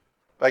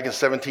Back in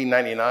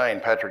 1799,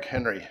 Patrick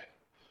Henry,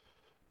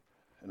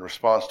 in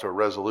response to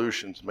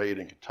resolutions made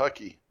in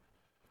Kentucky,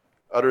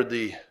 uttered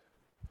the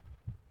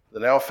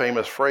now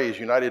famous phrase,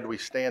 "United we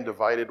stand,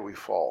 divided we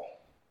fall."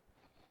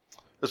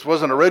 This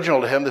wasn't original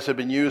to him. This had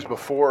been used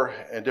before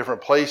in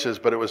different places,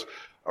 but it was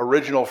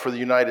original for the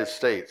United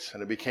States.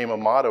 And it became a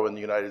motto in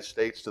the United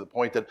States to the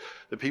point that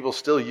the people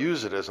still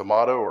use it as a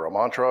motto or a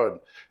mantra,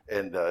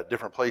 and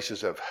different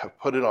places have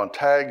put it on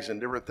tags and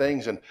different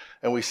things. And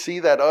we see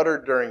that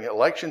uttered during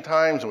election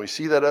times, and we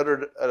see that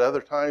uttered at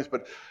other times.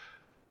 But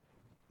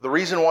the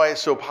reason why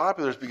it's so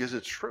popular is because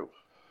it's true.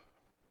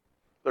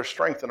 There's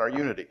strength in our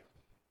unity.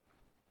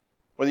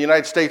 When the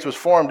United States was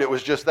formed, it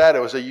was just that.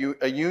 It was a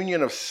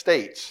union of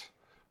states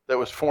that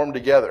was formed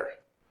together.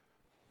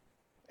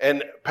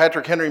 And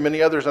Patrick Henry and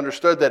many others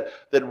understood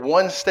that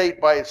one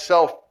state by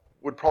itself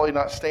would probably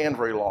not stand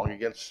very long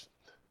against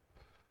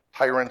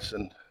tyrants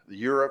in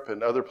Europe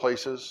and other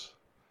places.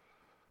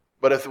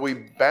 But if we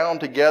bound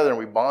together and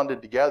we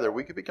bonded together,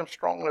 we could become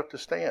strong enough to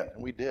stand,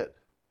 and we did.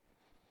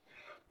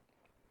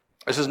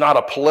 This is not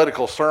a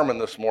political sermon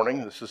this morning.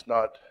 It's just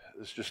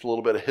a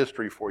little bit of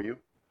history for you.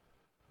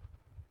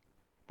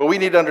 But we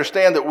need to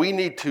understand that we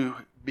need to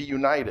be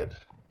united.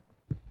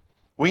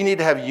 We need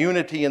to have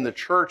unity in the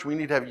church. We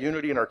need to have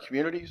unity in our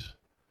communities.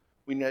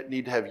 We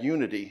need to have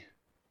unity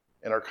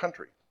in our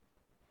country.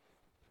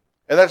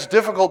 And that's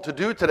difficult to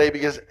do today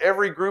because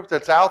every group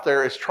that's out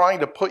there is trying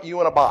to put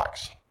you in a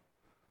box.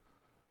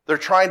 They're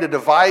trying to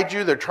divide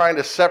you. They're trying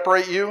to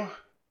separate you.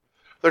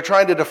 They're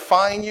trying to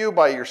define you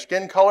by your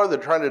skin color. They're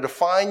trying to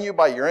define you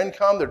by your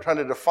income. They're trying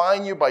to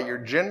define you by your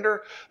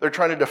gender. They're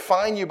trying to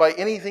define you by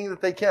anything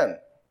that they can.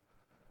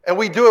 And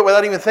we do it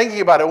without even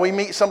thinking about it. When we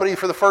meet somebody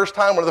for the first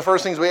time, one of the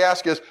first things we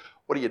ask is,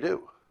 what do you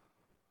do?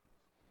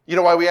 You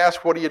know why we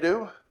ask, what do you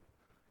do?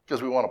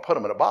 Because we want to put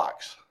them in a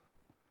box.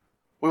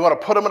 We want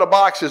to put them in a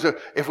box.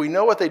 If we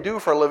know what they do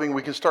for a living,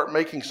 we can start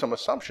making some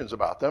assumptions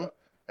about them,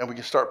 and we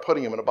can start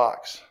putting them in a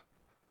box.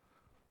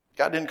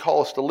 God didn't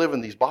call us to live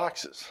in these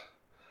boxes.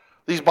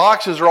 These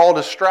boxes are all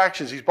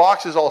distractions. These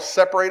boxes all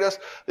separate us.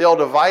 They all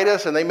divide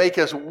us, and they make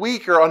us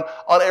weaker on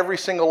every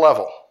single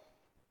level.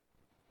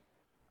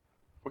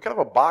 What kind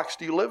of a box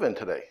do you live in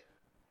today?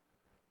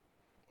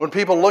 When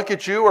people look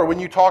at you or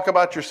when you talk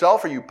about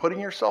yourself, are you putting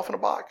yourself in a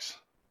box?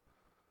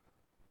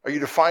 Are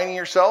you defining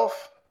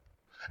yourself?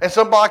 And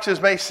some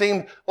boxes may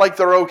seem like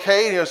they're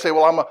okay. You say,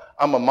 well,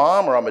 I'm a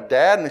mom or I'm a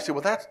dad. And they say,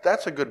 well,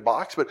 that's a good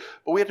box. But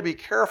we have to be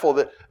careful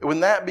that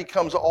when that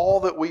becomes all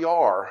that we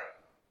are,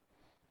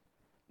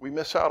 we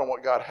miss out on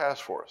what God has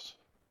for us.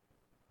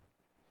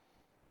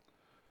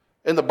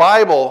 In the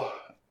Bible,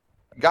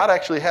 God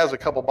actually has a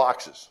couple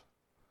boxes.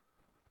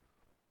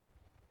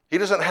 He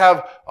doesn't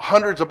have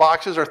hundreds of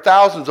boxes or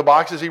thousands of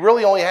boxes. He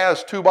really only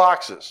has two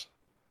boxes.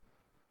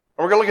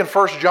 And we're going to look in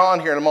 1 John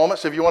here in a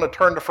moment. So if you want to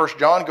turn to 1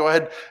 John, go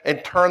ahead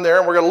and turn there.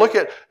 And we're going to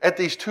look at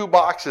these two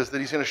boxes that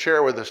he's going to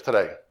share with us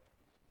today.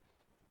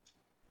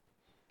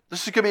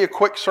 This is going to be a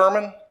quick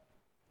sermon.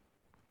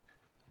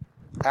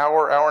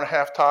 Hour and a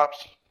half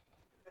tops.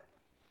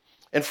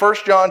 In 1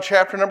 John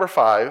chapter number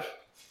 5, we'll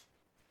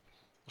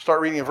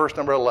start reading in verse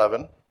number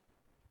 11.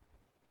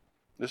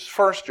 This is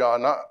 1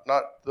 John,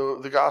 not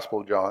the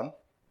Gospel of John.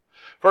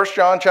 1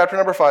 John chapter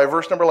number 5,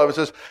 verse number 11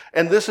 says,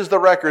 "And this is the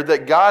record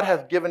that God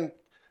hath given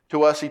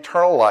to us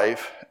eternal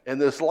life, and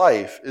this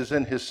life is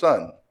in his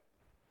Son."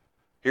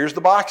 Here's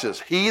the boxes.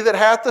 "He that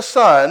hath the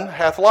Son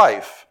hath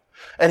life,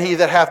 and he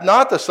that hath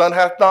not the Son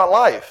hath not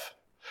life.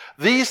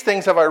 These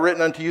things have I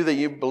written unto you that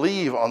ye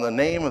believe on the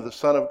name of the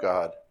Son of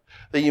God,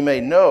 that ye may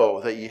know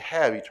that ye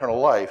have eternal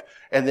life,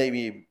 and that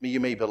ye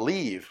may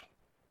believe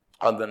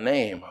on the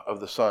name of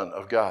the Son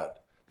of God."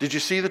 Did you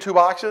see the two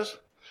boxes?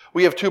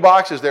 We have two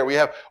boxes there. We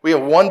have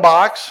one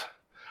box.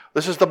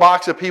 This is the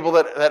box of people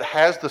that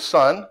has the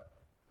Son,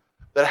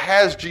 that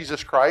has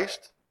Jesus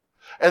Christ.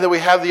 And then we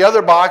have the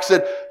other box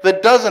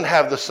that doesn't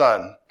have the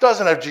Son,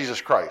 doesn't have Jesus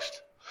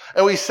Christ.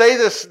 And we see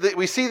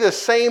this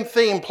same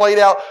theme played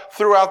out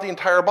throughout the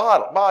entire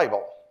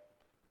Bible.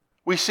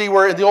 We see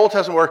where in the Old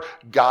Testament where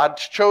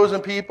God's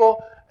chosen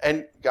people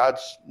and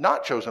God's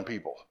not chosen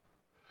people.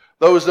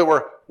 Those that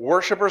were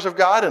worshipers of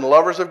God and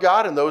lovers of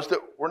God, and those that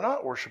were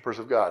not worshipers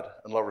of God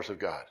and lovers of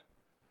God.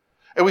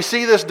 And we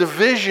see this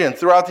division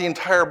throughout the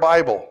entire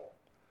Bible.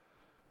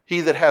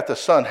 He that hath the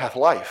Son hath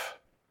life.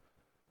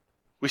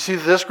 We see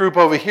this group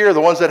over here,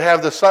 the ones that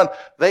have the Son,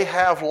 they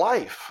have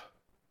life.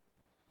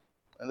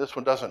 And this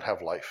one doesn't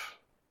have life.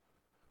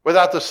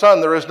 Without the Son,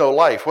 there is no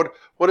life.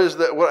 What is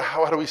that?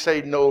 How do we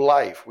say no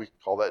life? We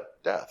call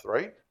that death,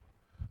 right?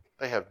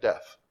 They have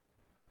death.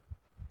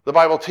 The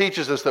Bible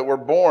teaches us that we're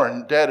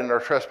born dead in our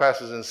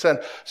trespasses and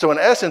sin. So in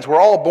essence, we're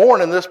all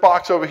born in this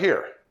box over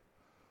here.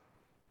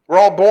 We're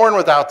all born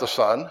without the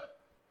Son.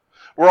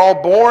 We're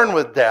all born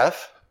with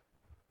death.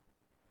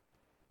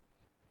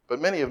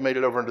 But many have made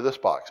it over into this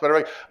box. Matter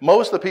of fact,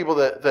 most of the people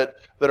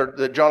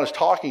that John is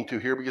talking to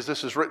here, because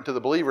this is written to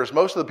the believers,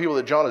 most of the people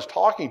that John is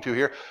talking to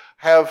here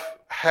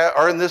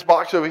are in this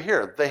box over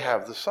here. They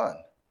have the Son.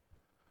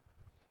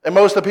 And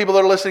most of the people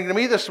that are listening to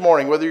me this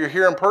morning, whether you're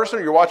here in person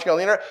or you're watching on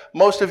the internet,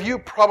 most of you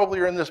probably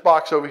are in this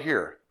box over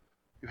here.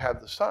 You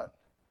have the Son.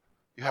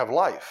 You have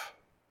life.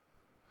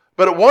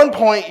 But at one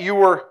point you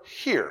were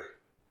here.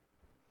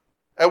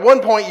 At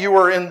one point you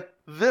were in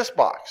this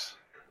box.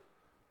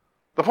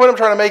 The point I'm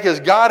trying to make is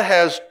God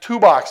has two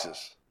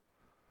boxes.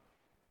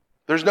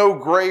 There's no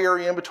gray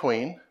area in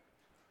between.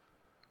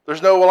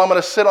 There's no, well, I'm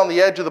going to sit on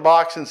the edge of the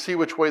box and see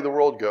which way the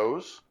world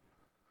goes.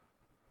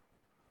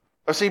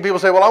 I've seen people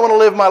say, well, I want to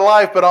live my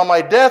life, but on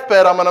my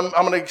deathbed, I'm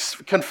going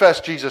to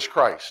confess Jesus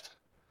Christ.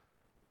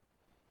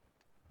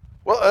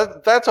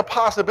 Well, that's a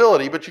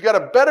possibility, but you got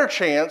a better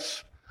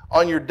chance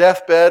on your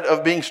deathbed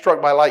of being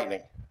struck by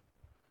lightning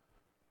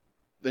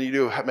than you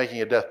do of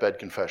making a deathbed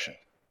confession.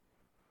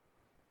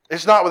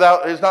 It's not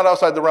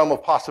outside the realm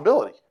of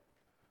possibility.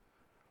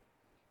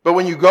 But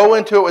when you go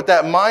into it with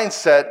that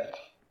mindset,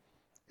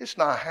 it's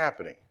not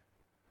happening.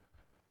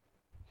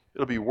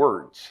 It'll be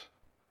words,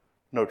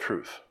 no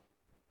truth.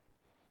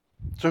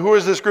 So who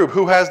is this group?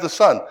 Who has the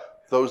Son?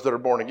 Those that are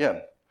born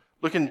again.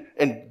 Look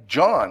in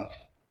John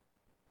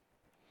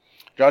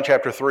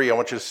chapter 3, I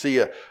want you to see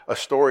a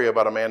story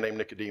about a man named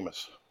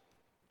Nicodemus.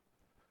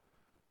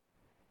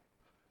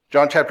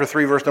 John chapter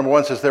 3, verse number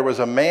 1 says, there was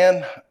a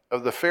man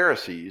of the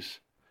Pharisees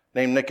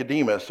named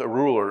Nicodemus, a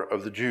ruler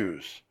of the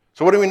Jews.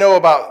 So what do we know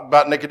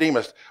about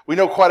Nicodemus? We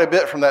know quite a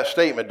bit from that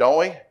statement, don't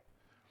we?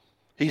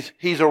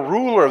 He's a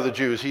ruler of the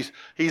Jews.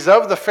 He's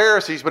of the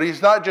Pharisees, but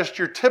he's not just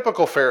your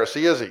typical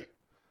Pharisee, is he?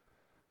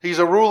 He's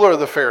a ruler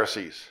of the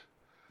Pharisees.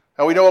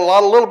 And we know a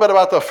little bit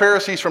about the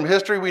Pharisees from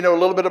history. We know a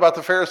little bit about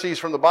the Pharisees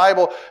from the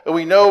Bible. And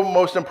we know,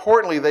 most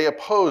importantly, they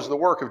opposed the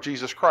work of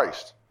Jesus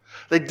Christ.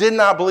 They did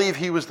not believe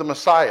he was the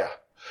Messiah.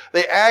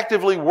 They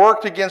actively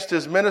worked against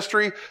his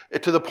ministry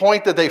to the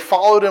point that they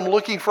followed him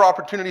looking for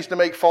opportunities to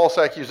make false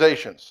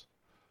accusations.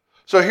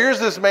 So here's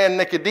this man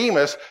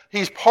Nicodemus.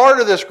 He's part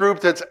of this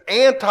group that's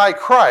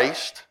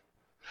anti-Christ.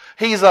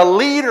 He's a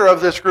leader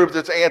of this group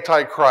that's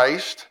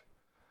anti-Christ.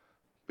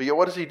 But yet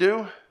what does he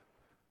do?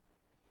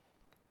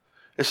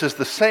 It says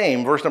the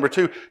same, verse number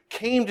 2,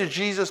 came to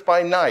Jesus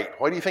by night.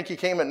 Why do you think he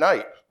came at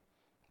night?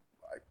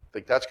 I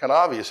think that's kind of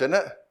obvious, isn't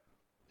it?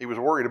 He was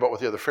worried about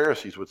what the other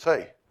Pharisees would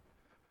say.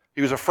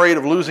 He was afraid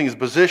of losing his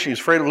position. He was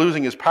afraid of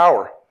losing his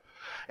power.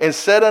 And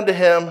said unto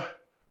him,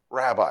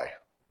 Rabbi.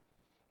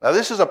 Now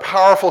this is a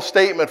powerful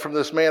statement from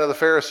this man of the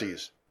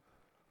Pharisees.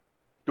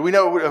 Do we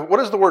know, what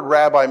does the word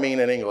rabbi mean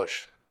in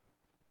English?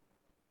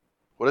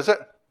 What is it?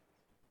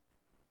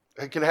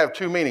 It can have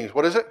two meanings.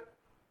 What is it?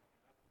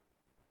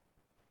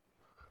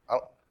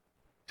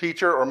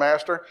 Teacher or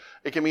master.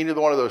 It can mean either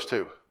one of those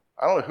two.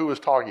 I don't know who was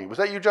talking. Was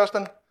that you,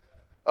 Justin?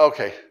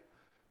 Okay.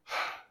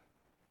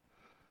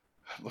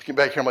 Looking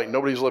back here, I'm like,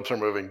 nobody's lips are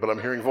moving, but I'm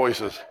hearing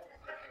voices.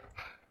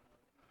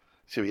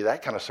 See,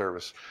 that kind of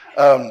service.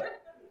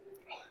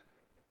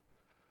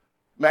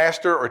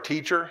 Master or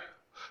teacher.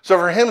 So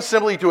for him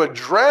simply to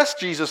address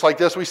Jesus like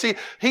this, we see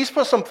he's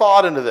put some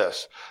thought into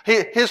this.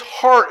 His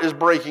heart is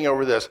breaking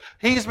over this.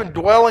 He's been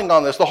dwelling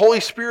on this. The Holy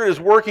Spirit is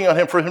working on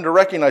him for him to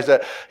recognize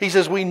that. He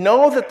says, we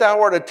know that thou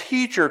art a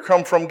teacher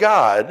come from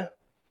God.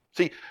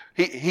 See,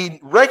 he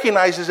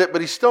recognizes it,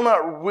 but he's still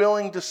not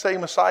willing to say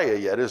Messiah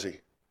yet, is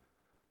he?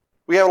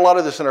 We have a lot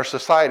of this in our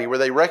society where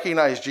they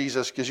recognize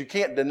Jesus because you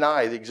can't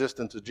deny the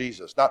existence of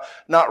Jesus,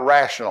 not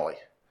rationally.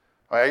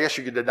 I guess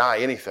you could deny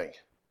anything.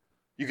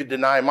 You could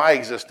deny my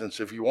existence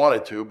if you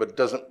wanted to, but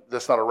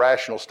that's not a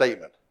rational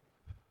statement.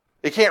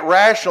 They can't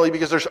rationally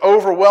because there's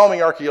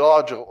overwhelming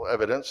archaeological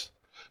evidence.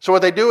 So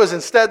what they do is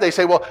instead they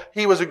say, well,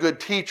 he was a good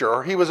teacher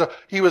or he was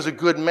a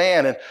good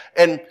man.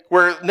 And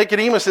where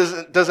Nicodemus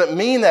doesn't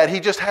mean that,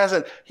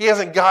 he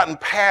hasn't gotten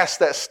past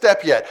that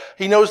step yet.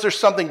 He knows there's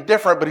something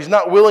different, but he's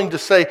not willing to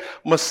say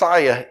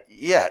Messiah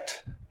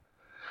yet.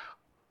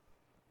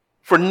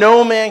 For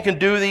no man can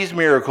do these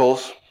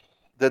miracles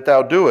that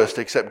thou doest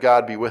except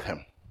God be with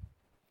him.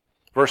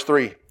 Verse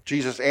 3,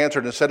 Jesus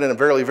answered and said unto him,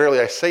 verily, verily,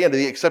 I say unto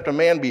thee, except a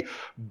man be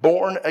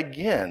born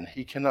again,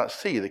 he cannot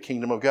see the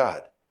kingdom of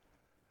God.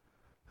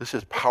 This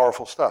is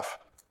powerful stuff.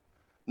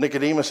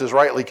 Nicodemus is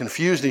rightly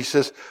confused. He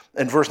says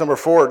in verse number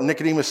 4,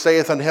 Nicodemus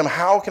saith unto him,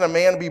 how can a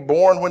man be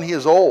born when he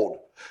is old?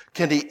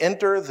 Can he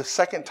enter the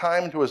second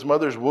time into his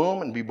mother's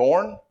womb and be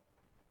born?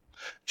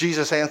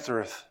 Jesus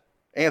answered,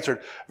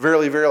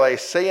 verily, verily, I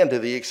say unto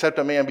thee, except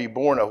a man be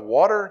born of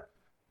water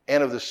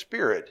and of the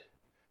Spirit,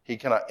 he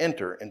cannot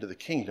enter into the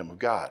kingdom of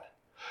God.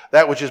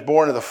 That which is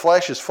born of the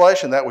flesh is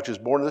flesh, and that which is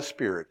born of the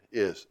Spirit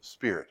is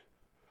spirit.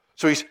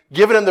 So he's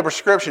given him the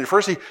prescription.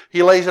 First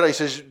he lays it out. He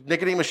says,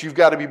 Nicodemus, you've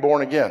got to be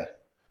born again.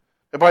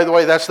 And by the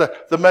way, that's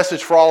the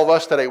message for all of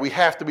us today. We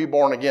have to be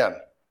born again.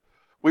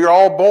 We are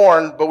all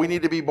born, but we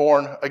need to be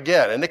born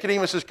again. And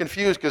Nicodemus is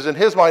confused because in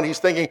his mind he's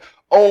thinking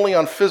only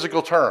on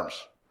physical terms.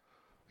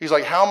 He's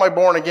like, how am I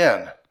born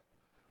again?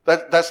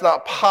 That's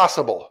not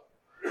possible.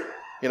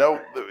 You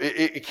know,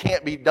 it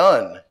can't be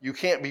done. You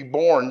can't be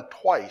born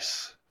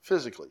twice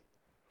physically.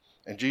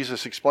 And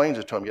Jesus explains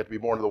it to him. You have to be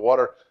born of the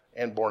water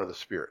and born of the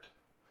Spirit.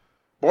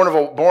 Born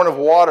of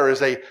water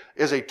is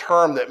a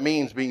term that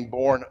means being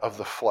born of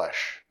the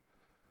flesh.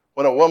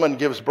 When a woman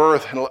gives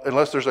birth,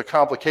 unless there's a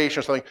complication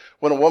or something,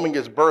 when a woman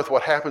gives birth,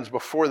 what happens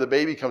before the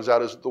baby comes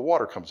out is the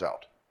water comes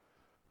out.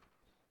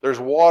 There's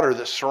water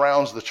that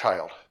surrounds the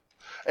child.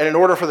 And in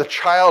order for the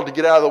child to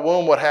get out of the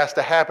womb, what has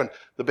to happen?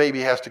 The baby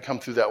has to come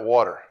through that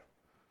water.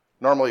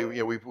 Normally,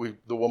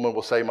 the woman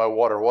will say, my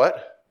water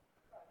what?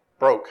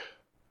 Broke.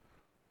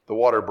 The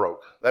water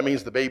broke. That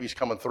means the baby's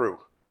coming through.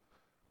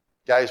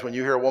 Guys, when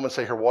you hear a woman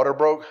say her water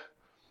broke,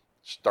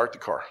 start the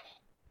car.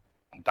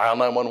 Dial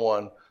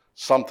 911,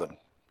 something.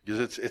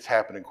 Because it's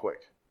happening quick.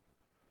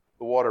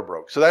 The water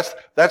broke. So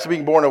that's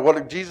being born of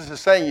what Jesus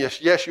is saying.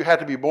 Yes, you have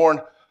to be born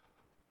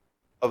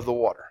of the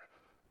water.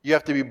 You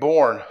have to be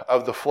born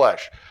of the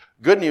flesh.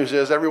 Good news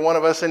is every one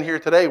of us in here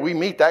today, we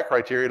meet that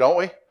criteria, don't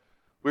we?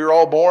 We were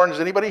all born. Is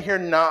anybody here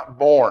not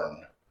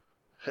born?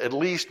 At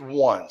least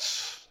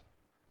once.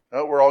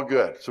 No, we're all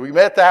good. So we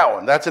met that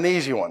one. That's an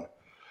easy one.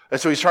 And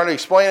so he's trying to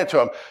explain it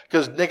to him.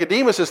 Because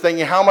Nicodemus is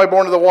thinking, how am I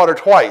born of the water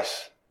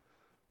twice?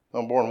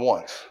 I'm born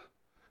once.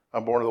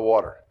 I'm born of the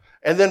water.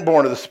 And then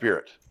born of the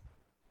Spirit.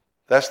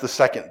 That's the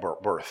second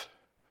birth.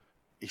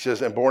 He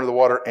says, and born of the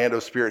water and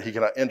of Spirit, he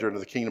cannot enter into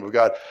the kingdom of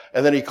God.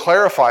 And then he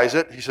clarifies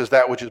it. He says,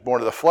 that which is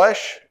born of the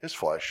flesh is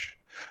flesh.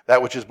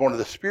 That which is born of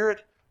the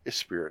Spirit is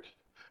spirit.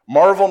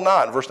 Marvel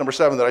not, verse number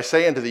 7, that I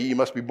say unto thee, you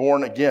must be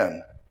born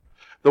again.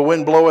 The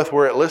wind bloweth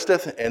where it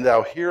listeth, and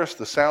thou hearest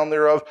the sound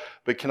thereof,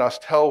 but cannot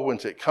tell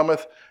whence it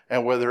cometh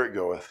and whither it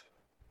goeth.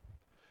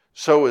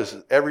 So is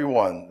every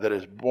one that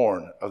is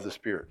born of the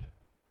Spirit.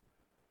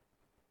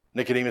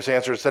 Nicodemus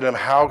answered and said to him,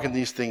 how can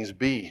these things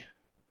be?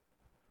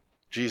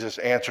 Jesus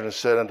answered and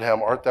said unto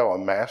him, art thou a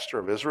master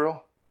of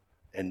Israel,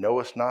 and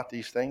knowest not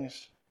these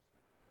things?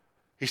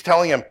 He's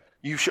telling him,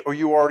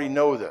 you already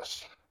know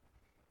this.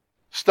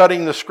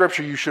 Studying the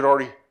scripture, you should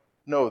already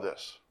know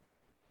this.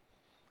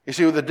 You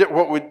see, the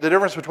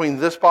difference between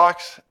this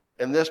box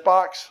and this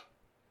box,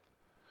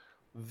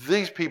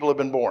 these people have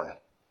been born.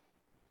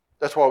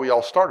 That's why we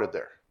all started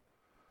there.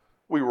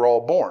 We were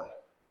all born.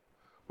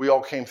 We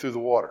all came through the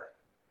water.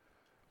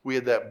 We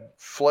had that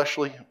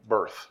fleshly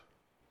birth.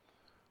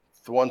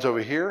 The ones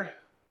over here,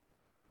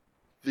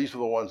 these are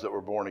the ones that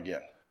were born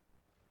again.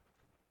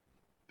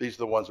 These are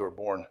the ones that were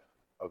born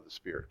of the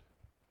Spirit.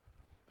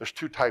 There's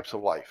two types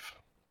of life.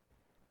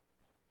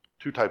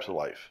 Two types of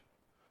life.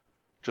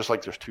 Just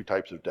like there's two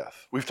types of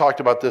death. We've talked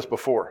about this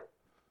before.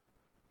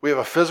 We have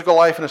a physical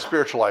life and a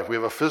spiritual life. We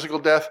have a physical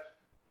death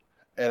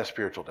and a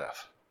spiritual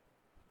death.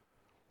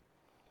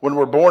 When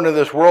we're born in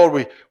this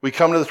world, we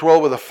come to this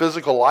world with a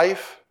physical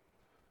life.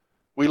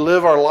 We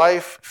live our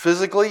life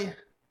physically.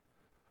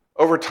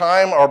 Over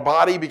time, our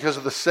body, because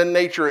of the sin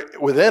nature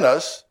within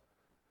us,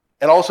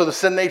 and also the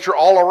sin nature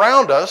all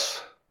around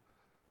us,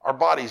 our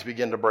bodies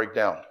begin to break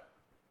down.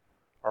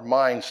 Our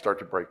minds start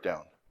to break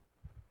down.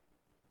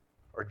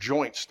 Our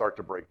joints start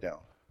to break down.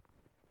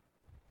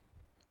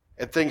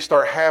 And things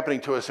start happening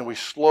to us, and we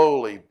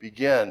slowly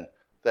begin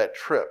that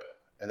trip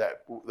and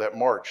that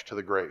march to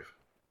the grave.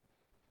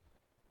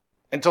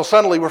 Until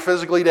suddenly we're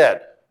physically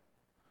dead.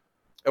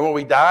 And when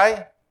we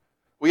die,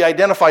 we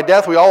identify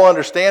death. We all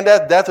understand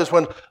death. Death is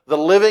when the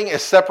living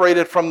is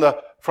separated from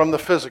the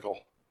physical.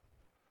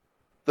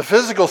 The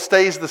physical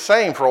stays the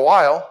same for a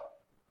while.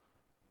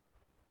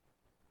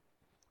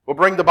 We'll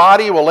bring the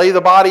body, we'll lay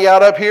the body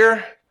out up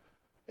here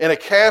in a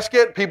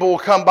casket. People will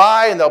come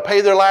by and they'll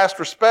pay their last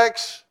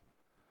respects.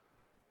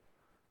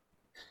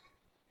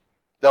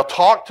 They'll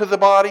talk to the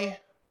body.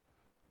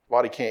 The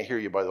body can't hear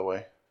you, by the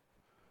way.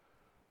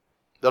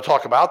 They'll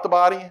talk about the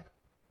body.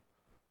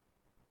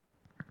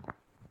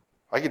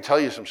 I can tell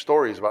you some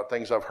stories about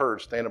things I've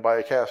heard standing by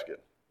a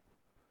casket.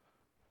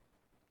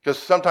 Because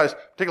sometimes,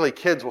 particularly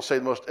kids, will say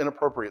the most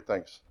inappropriate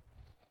things.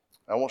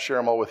 I won't share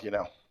them all with you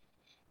now.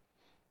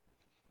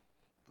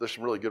 There's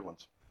some really good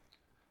ones.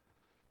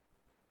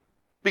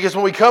 Because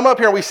when we come up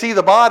here and we see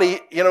the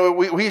body,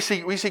 we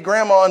see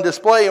grandma on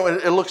display,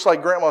 and it looks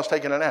like grandma's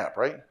taking a nap,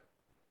 right?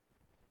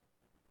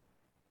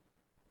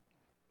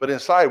 But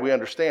inside we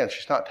understand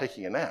she's not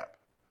taking a nap.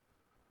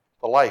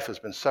 The life has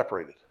been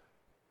separated.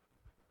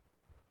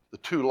 The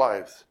two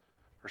lives,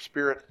 her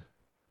spirit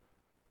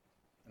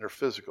and her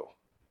physical,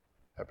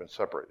 have been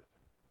separated.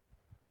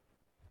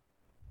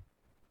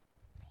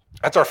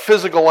 That's our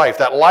physical life.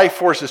 That life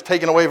force is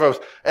taken away from us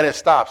and it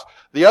stops.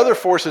 The other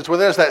force that's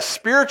within us, that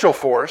spiritual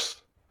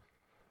force,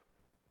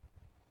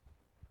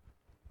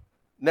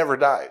 never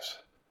dies.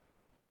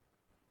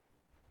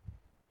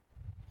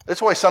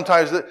 That's why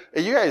sometimes,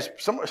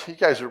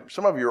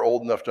 some of you are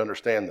old enough to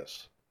understand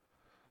this.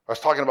 I was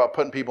talking about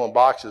putting people in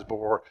boxes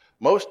before.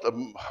 Most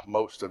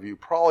of you,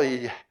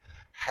 probably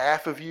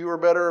half of you or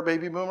better, are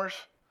baby boomers,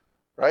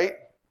 right?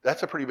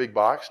 That's a pretty big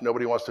box.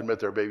 Nobody wants to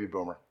admit they're a baby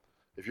boomer.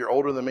 If you're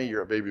older than me,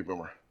 you're a baby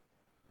boomer.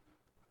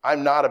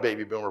 I'm not a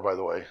baby boomer, by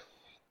the way.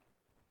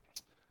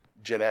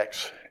 Gen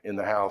X in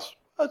the house.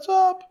 What's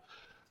up?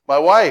 My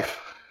wife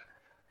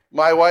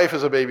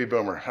is a baby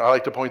boomer. I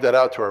like to point that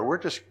out to her. We're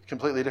just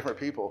completely different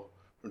people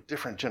from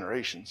different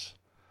generations.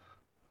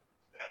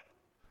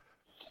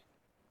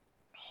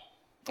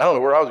 I don't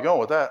know where I was going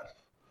with that.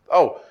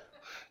 Oh,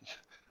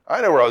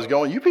 I know where I was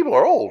going. You people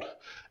are old.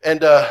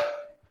 And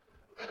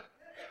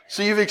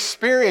so you've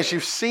experienced,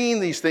 you've seen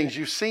these things,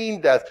 you've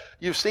seen death,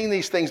 you've seen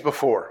these things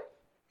before.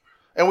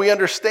 And we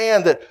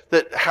understand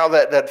that how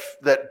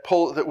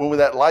when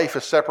that life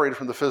is separated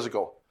from the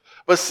physical.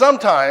 But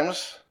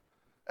sometimes,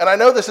 and I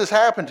know this has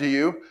happened to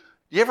you,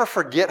 do you ever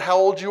forget how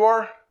old you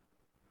are?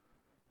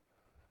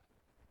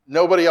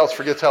 Nobody else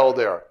forgets how old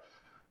they are.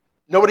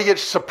 Nobody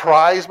gets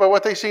surprised by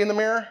what they see in the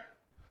mirror.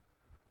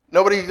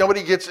 Nobody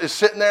is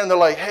sitting there and they're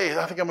like, hey,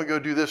 I think I'm going to go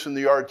do this in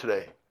the yard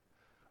today.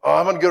 Oh,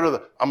 I'm going to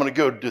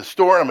go to the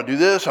store, and I'm going to do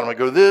this, and I'm going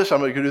to go to this, I'm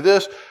going to go do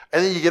this.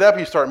 And then you get up,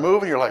 you start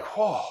moving, you're like,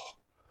 whoa,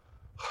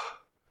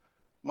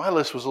 my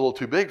list was a little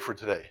too big for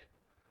today.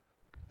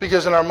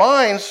 Because in our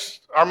minds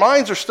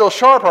are still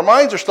sharp, our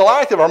minds are still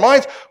active,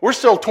 we're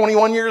still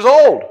 21 years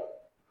old.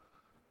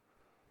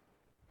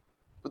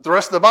 But the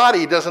rest of the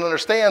body doesn't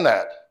understand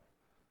that.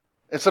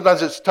 And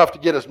sometimes it's tough to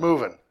get us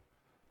moving,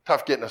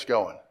 tough getting us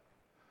going.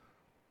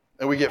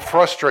 And we get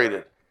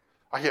frustrated.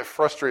 I get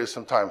frustrated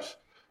sometimes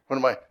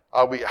when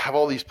I'll have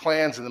all these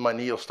plans and then my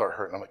knee will start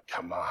hurting. I'm like,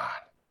 come on.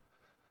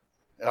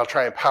 And I'll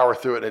try and power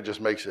through it, and it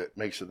just makes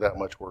it that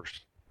much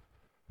worse.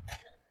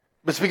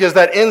 But it's because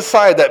that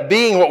inside, that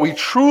being what we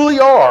truly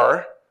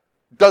are,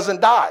 doesn't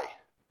die.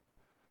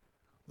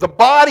 The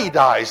body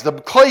dies, the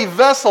clay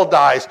vessel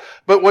dies,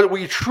 but what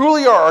we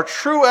truly are, our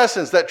true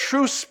essence, that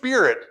true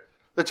spirit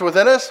that's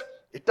within us,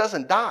 it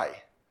doesn't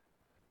die.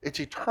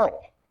 It's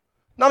eternal.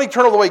 Not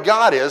eternal the way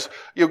God is.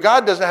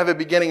 God doesn't have a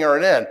beginning or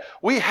an end.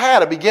 We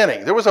had a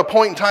beginning. There was a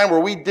point in time where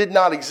we did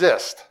not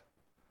exist.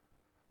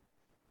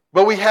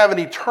 But we have an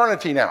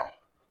eternity now.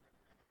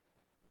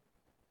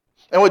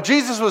 And what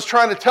Jesus was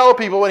trying to tell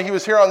people when he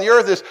was here on the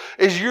earth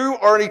is you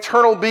are an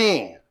eternal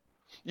being.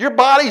 Your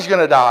body's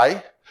going to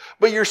die,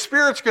 but your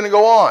spirit's going to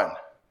go on.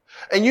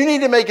 And you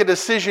need to make a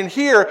decision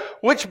here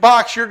which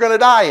box you're going to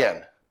die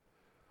in.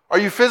 Are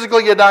you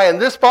physically going to die in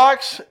this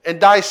box and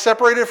die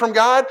separated from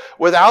God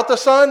without the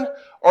Son?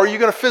 Or are you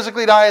going to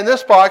physically die in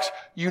this box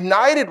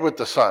united with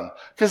the Son?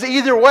 Because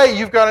either way,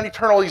 you've got an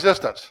eternal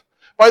existence.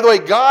 By the way,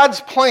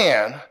 God's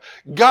plan,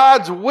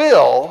 God's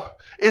will,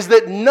 is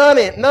that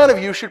none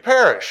of you should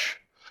perish.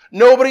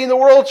 Nobody in the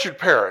world should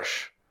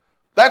perish.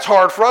 That's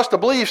hard for us to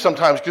believe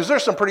sometimes because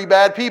there's some pretty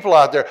bad people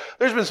out there.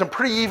 There's been some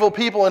pretty evil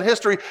people in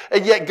history,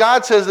 and yet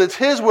God says that it's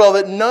His will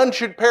that none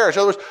should perish.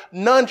 In other words,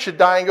 none should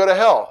die and go to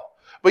hell.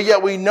 But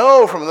yet we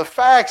know from the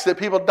facts that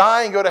people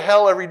die and go to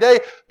hell every day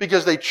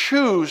because they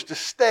choose to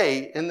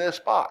stay in this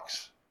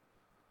box.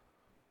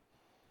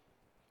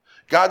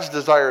 God's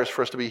desire is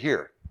for us to be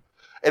here.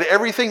 And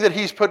everything that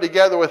He's put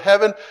together with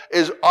heaven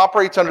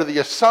operates under the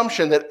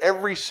assumption that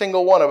every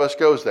single one of us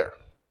goes there.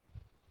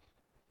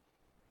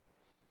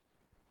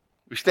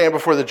 We stand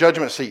before the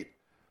judgment seat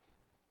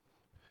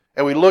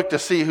and we look to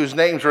see whose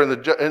names are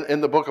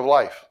in the book of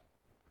life.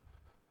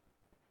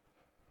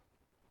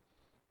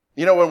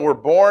 You know, when we're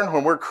born,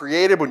 when we're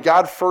created, when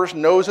God first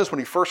knows us, when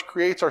He first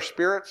creates our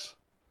spirits,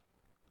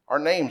 our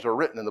names are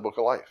written in the book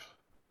of life.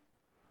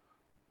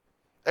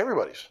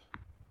 Everybody's.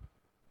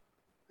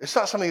 It's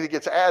not something that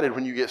gets added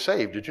when you get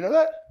saved. Did you know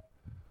that?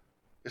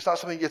 It's not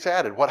something that gets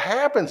added. What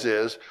happens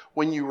is,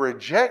 when you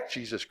reject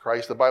Jesus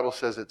Christ, the Bible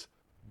says it's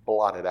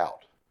blotted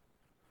out.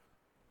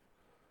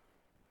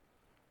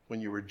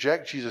 When you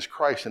reject Jesus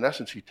Christ, in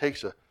essence, He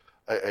takes the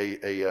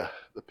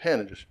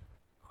pen and just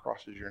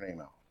crosses your name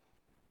out.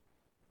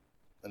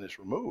 And it's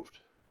removed.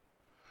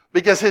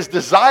 Because His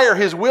desire,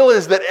 His will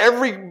is that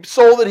every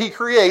soul that He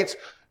creates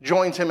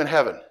joins Him in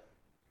heaven.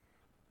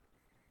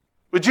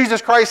 But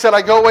Jesus Christ said,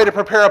 I go away to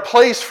prepare a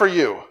place for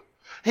you.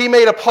 He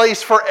made a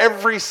place for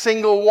every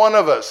single one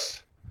of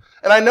us.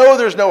 And I know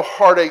there's no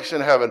heartaches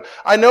in heaven.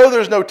 I know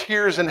there's no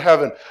tears in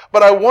heaven.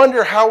 But I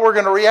wonder how we're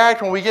going to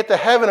react when we get to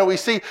heaven and we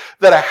see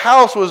that a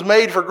house was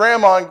made for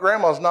Grandma and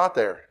Grandma's not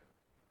there.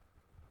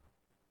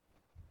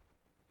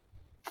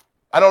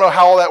 I don't know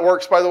how all that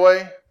works, by the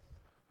way.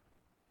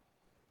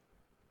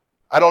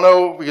 I don't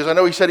know, because I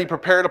know He said He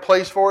prepared a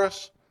place for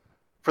us.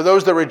 For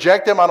those that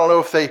reject Him, I don't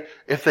know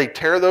if they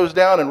tear those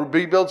down and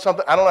rebuild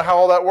something. I don't know how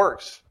all that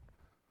works.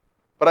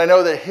 But I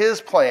know that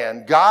His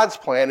plan, God's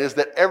plan, is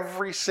that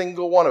every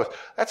single one of us,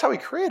 that's how He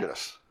created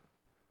us.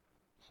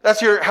 That's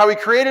how He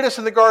created us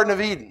in the Garden of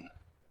Eden.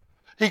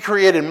 He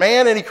created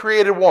man and He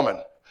created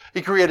woman.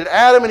 He created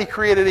Adam and He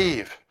created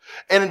Eve.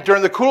 And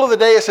during the cool of the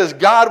day, it says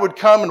God would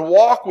come and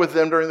walk with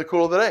them during the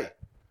cool of the day.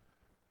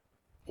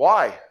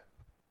 Why?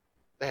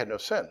 They had no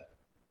sin.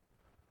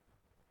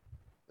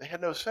 They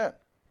had no sin.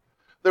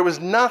 There was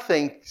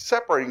nothing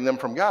separating them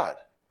from God.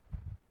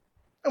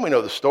 And we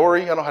know the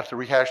story. I don't have to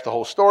rehash the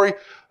whole story.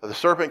 The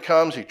serpent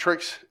comes, he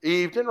tricks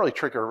Eve. Didn't really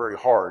trick her very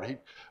hard. He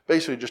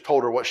basically just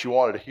told her what she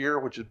wanted to hear,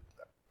 which is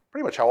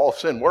pretty much how all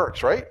sin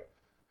works, right?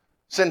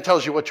 Sin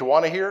tells you what you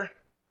want to hear.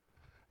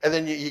 And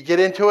then you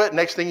get into it.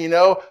 Next thing you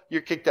know,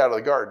 you're kicked out of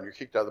the garden. You're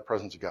kicked out of the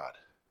presence of God.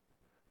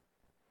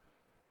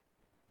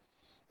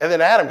 And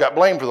then Adam got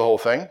blamed for the whole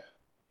thing.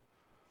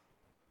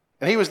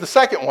 And he was the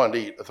second one to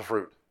eat of the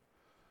fruit.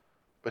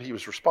 But he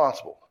was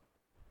responsible.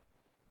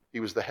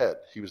 He was the head.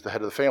 He was the head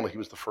of the family. He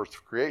was the first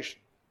of creation.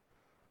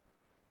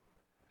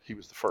 He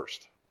was the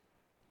first.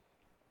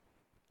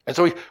 And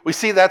so we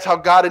see that's how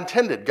God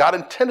intended. God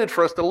intended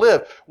for us to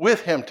live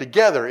with him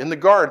together in the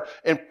garden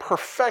in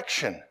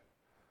perfection.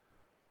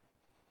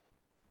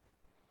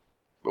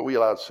 But we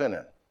allowed sin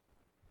in.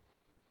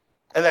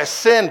 And that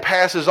sin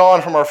passes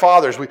on from our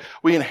fathers.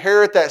 We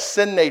inherit that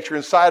sin nature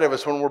inside of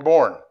us when we're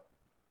born.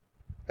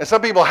 And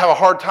some people have a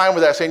hard time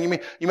with that, saying, you mean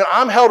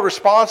I'm held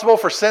responsible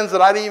for sins that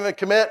I didn't even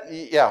commit?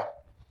 Yeah,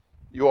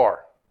 you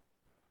are.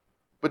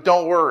 But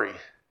don't worry.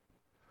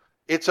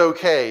 It's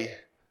okay.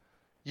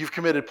 You've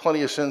committed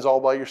plenty of sins all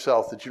by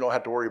yourself that you don't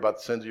have to worry about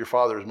the sins of your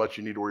father as much as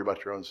you need to worry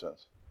about your own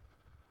sins.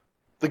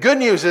 The good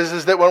news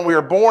is that when we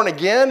are born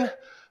again,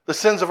 the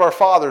sins of our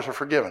fathers are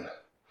forgiven.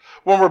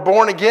 When we're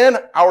born again,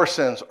 our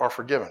sins are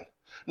forgiven.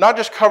 Not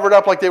just covered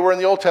up like they were in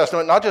the Old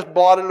Testament, not just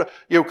blotted,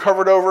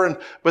 covered over,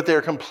 but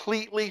they're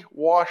completely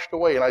washed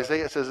away. And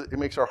Isaiah says it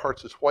makes our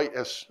hearts as white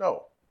as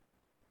snow.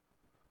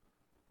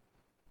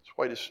 As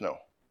white as snow.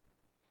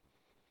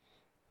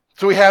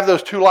 So we have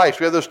those two lives.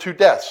 We have those two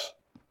deaths.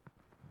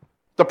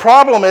 The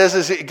problem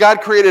is that God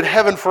created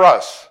heaven for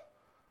us.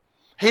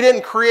 He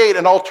didn't create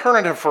an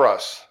alternative for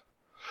us.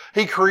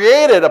 He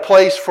created a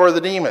place for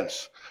the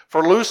demons,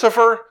 for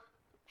Lucifer,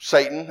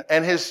 Satan,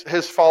 and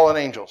his fallen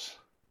angels.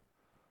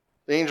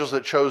 The angels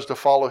that chose to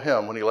follow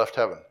him when he left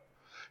heaven.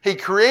 He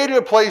created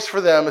a place for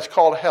them. It's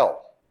called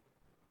hell.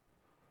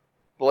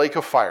 The lake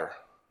of fire.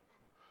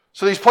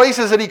 So these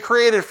places that he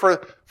created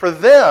for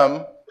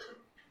them,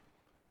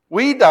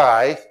 we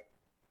die.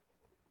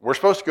 We're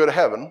supposed to go to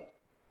heaven.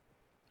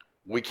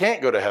 We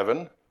can't go to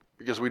heaven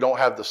because we don't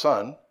have the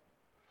Son.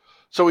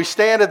 So we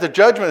stand at the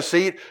judgment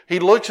seat. He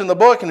looks in the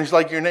book and he's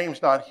like, your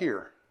name's not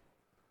here.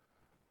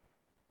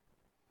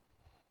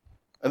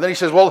 And then he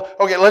says, well,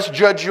 okay, let's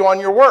judge you on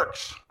your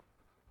works.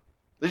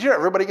 Did you know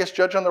everybody gets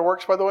judged on their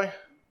works, by the way?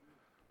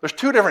 There's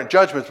two different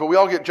judgments, but we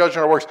all get judged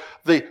on our works.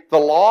 The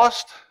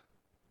lost,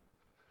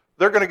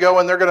 they're going to go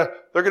and they're going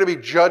to be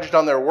judged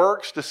on their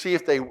works to see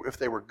if they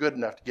were good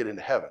enough to get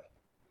into heaven.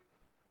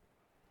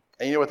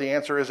 And you know what the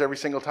answer is every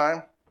single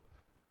time?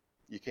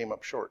 You came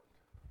up short.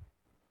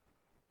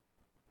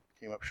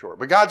 Came up short.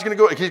 But God's going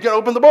to go, he's going to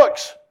open the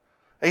books.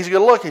 And he's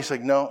going to look, and he's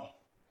like, no,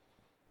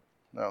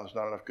 there's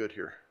not enough good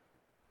here.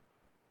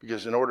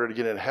 Because in order to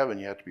get into heaven,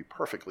 you have to be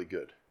perfectly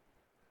good.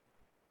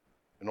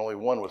 And only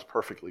one was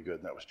perfectly good,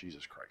 and that was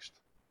Jesus Christ.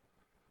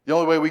 The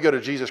only way we go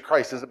to Jesus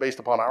Christ isn't based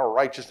upon our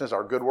righteousness,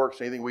 our good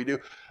works, anything we do.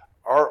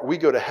 We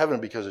go to heaven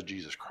because of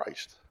Jesus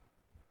Christ.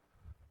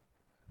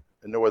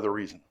 And no other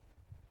reason.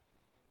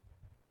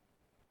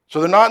 So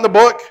they're not in the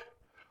book.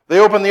 They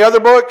open the other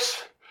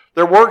books.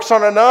 Their works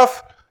aren't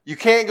enough. You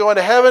can't go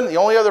into heaven. The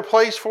only other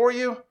place for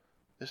you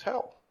is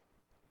hell.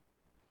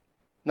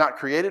 Not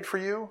created for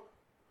you.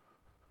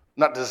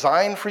 Not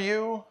designed for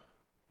you.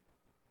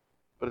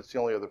 But it's the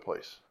only other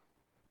place.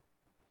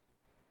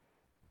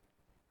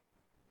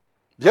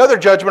 The other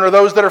judgment are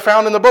those that are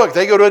found in the book.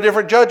 They go to a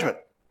different judgment.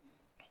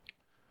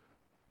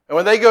 And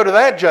when they go to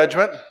that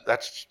judgment,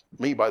 that's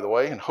me, by the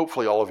way, and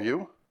hopefully all of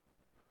you,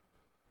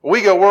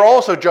 we're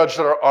also judged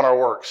on our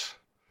works.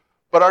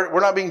 But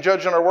we're not being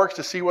judged on our works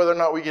to see whether or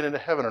not we get into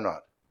heaven or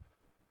not.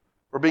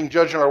 We're being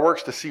judged on our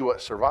works to see what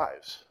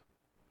survives.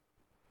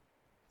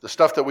 The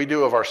stuff that we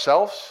do of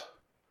ourselves,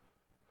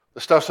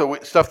 the stuff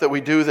that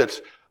we do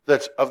that's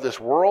of this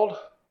world,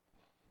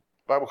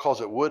 the Bible calls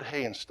it wood,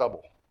 hay, and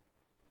stubble.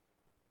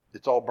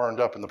 It's all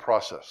burned up in the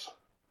process.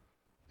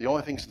 The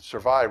only things that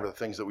survive are the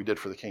things that we did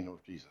for the kingdom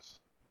of Jesus.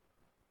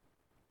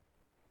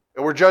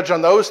 And we're judged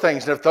on those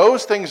things. And if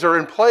those things are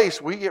in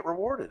place, we get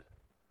rewarded.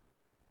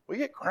 We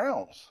get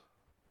crowns.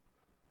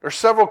 There's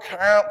several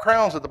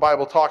crowns that the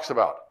Bible talks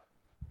about.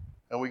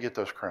 And we get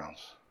those crowns.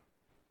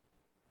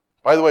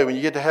 By the way, when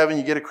you get to heaven,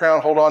 you get a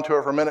crown. Hold on to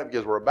it for a minute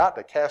because we're about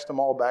to cast them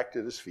all back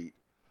to his feet.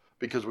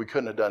 Because we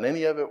couldn't have done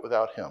any of it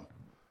without him.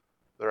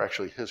 They're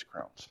actually his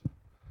crowns.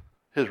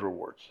 His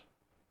rewards.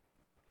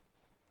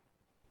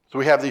 So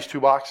we have these two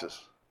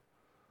boxes.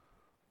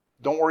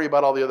 Don't worry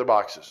about all the other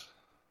boxes.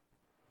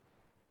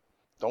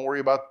 Don't worry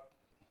about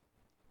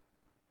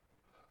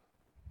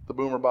the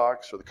boomer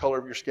box or the color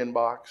of your skin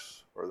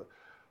box or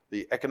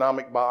the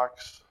economic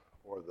box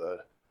or the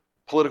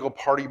political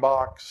party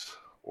box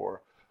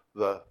or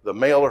the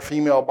male or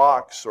female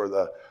box or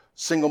the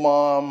single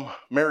mom,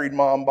 married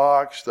mom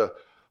box, the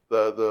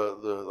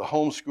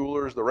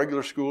homeschoolers, the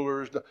regular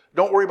schoolers.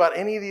 Don't worry about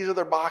any of these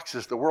other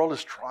boxes the world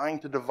is trying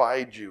to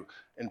divide you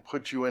and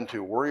put you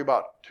into. Worry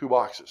about two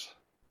boxes.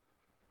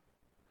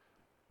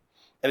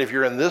 And if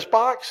you're in this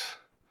box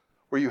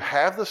where you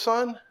have the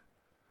Son,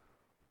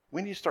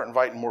 we need to start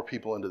inviting more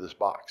people into this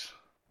box.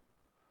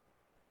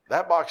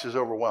 That box is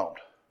overwhelmed.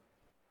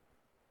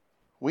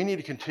 We need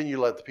to continue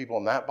to let the people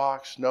in that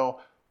box know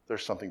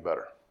there's something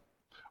better.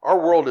 Our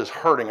world is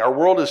hurting. Our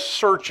world is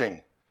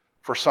searching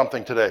for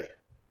something today.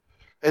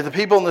 And the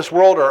people in this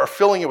world are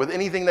filling it with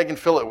anything they can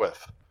fill it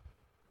with.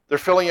 They're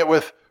filling it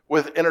with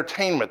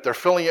entertainment. They're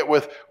filling it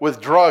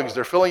with drugs.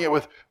 They're filling it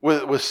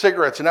with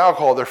cigarettes and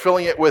alcohol. They're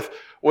filling it with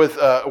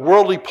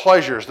worldly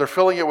pleasures. They're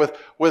filling it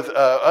with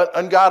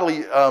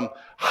ungodly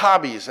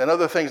hobbies and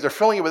other things. They're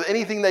filling it with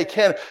anything they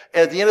can.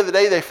 And at the end of the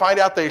day, they find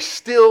out they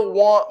still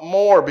want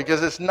more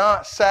because it's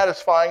not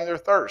satisfying their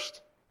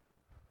thirst.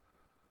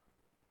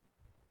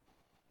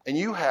 And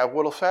you have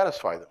what will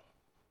satisfy them.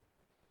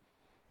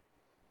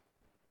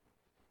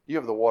 You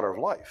have the water of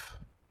life.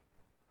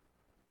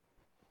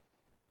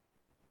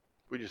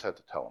 We just have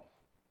to tell them.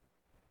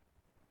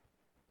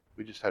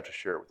 We just have to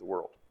share it with the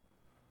world.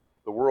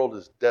 The world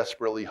is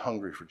desperately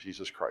hungry for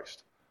Jesus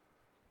Christ.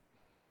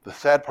 The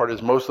sad part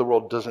is most of the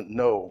world doesn't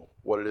know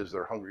what it is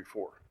they're hungry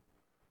for.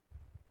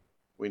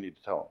 We need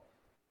to tell them.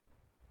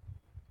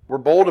 We're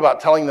bold about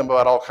telling them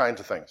about all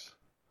kinds of things.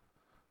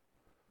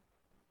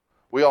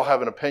 We all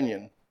have an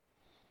opinion.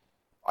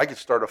 I could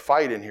start a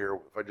fight in here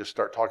if I just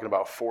start talking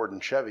about Ford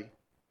and Chevy.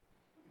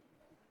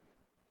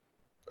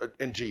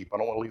 And Jeep. I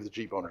don't want to leave the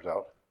Jeep owners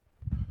out.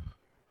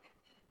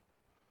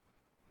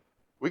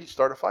 We could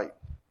start a fight.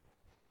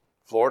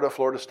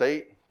 Florida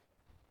State,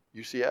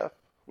 UCF,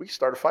 we can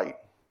start a fight.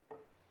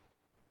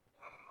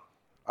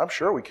 I'm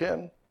sure we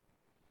can.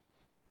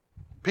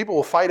 People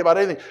will fight about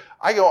anything.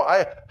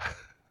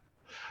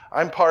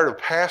 I'm part of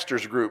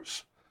pastors'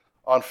 groups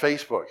on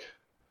Facebook,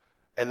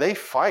 and they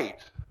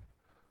fight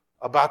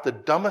about the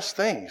dumbest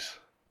things.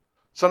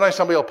 Sometimes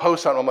somebody will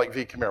post something, I'm like,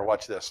 V, come here,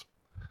 watch this.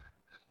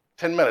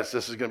 10 minutes,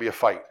 this is going to be a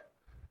fight.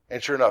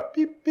 And sure enough,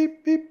 beep,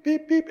 beep, beep,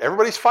 beep, beep.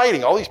 Everybody's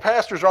fighting. All these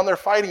pastors are on there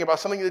fighting about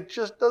something that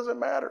just doesn't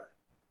matter.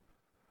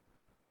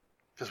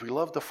 Because we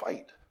love to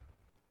fight.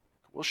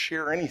 We'll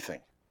share anything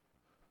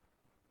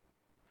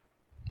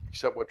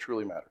except what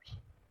truly matters.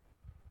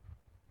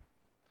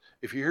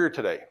 If you're here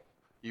today,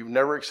 you've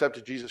never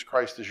accepted Jesus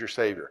Christ as your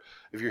Savior.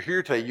 If you're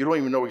here today, you don't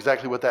even know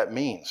exactly what that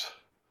means.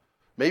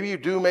 Maybe you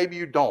do, maybe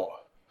you don't.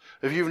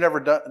 If you've never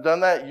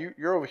done that,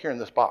 you're over here in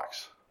this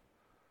box.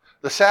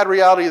 The sad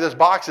reality of this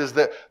box is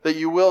that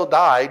you will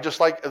die, just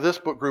like this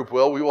book group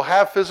will. We will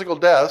have physical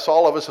deaths,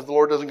 all of us, if the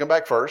Lord doesn't come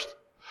back first.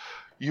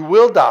 You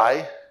will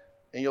die,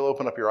 and you'll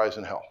open up your eyes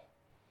in hell.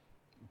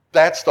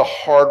 That's the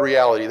hard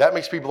reality. That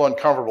makes people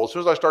uncomfortable. As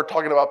soon as I start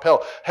talking about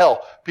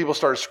hell, people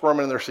start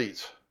squirming in their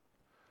seats.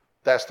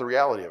 That's the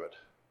reality of it.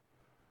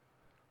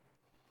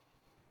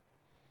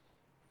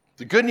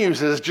 The good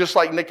news is, just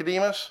like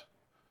Nicodemus,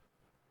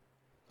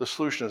 the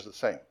solution is the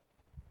same.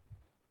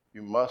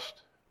 You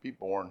must be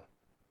born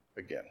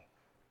again.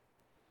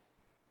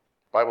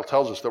 The Bible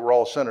tells us that we're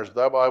all sinners.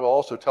 The Bible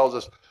also tells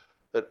us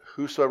that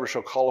whosoever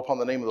shall call upon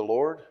the name of the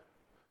Lord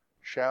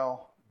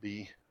shall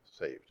be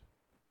saved.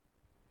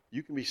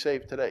 You can be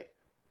saved today.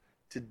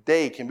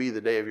 Today can be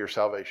the day of your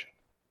salvation.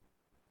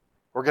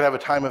 We're going to have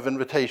a time of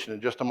invitation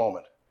in just a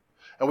moment.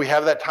 And we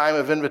have that time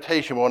of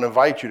invitation. We want to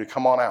invite you to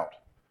come on out.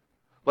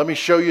 Let me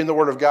show you in the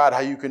Word of God how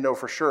you can know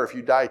for sure if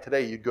you die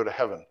today, you'd go to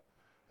heaven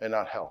and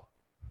not hell.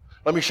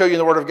 Let me show you in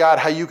the Word of God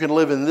how you can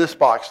live in this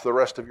box the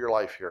rest of your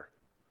life here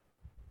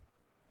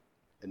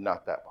and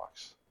not that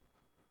box.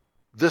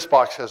 This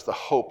box has the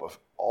hope of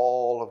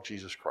all of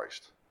Jesus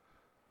Christ.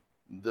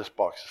 This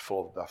box is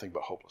full of nothing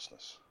but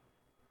hopelessness.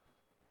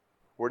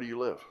 Where do you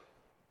live?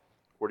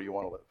 Where do you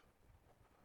want to live?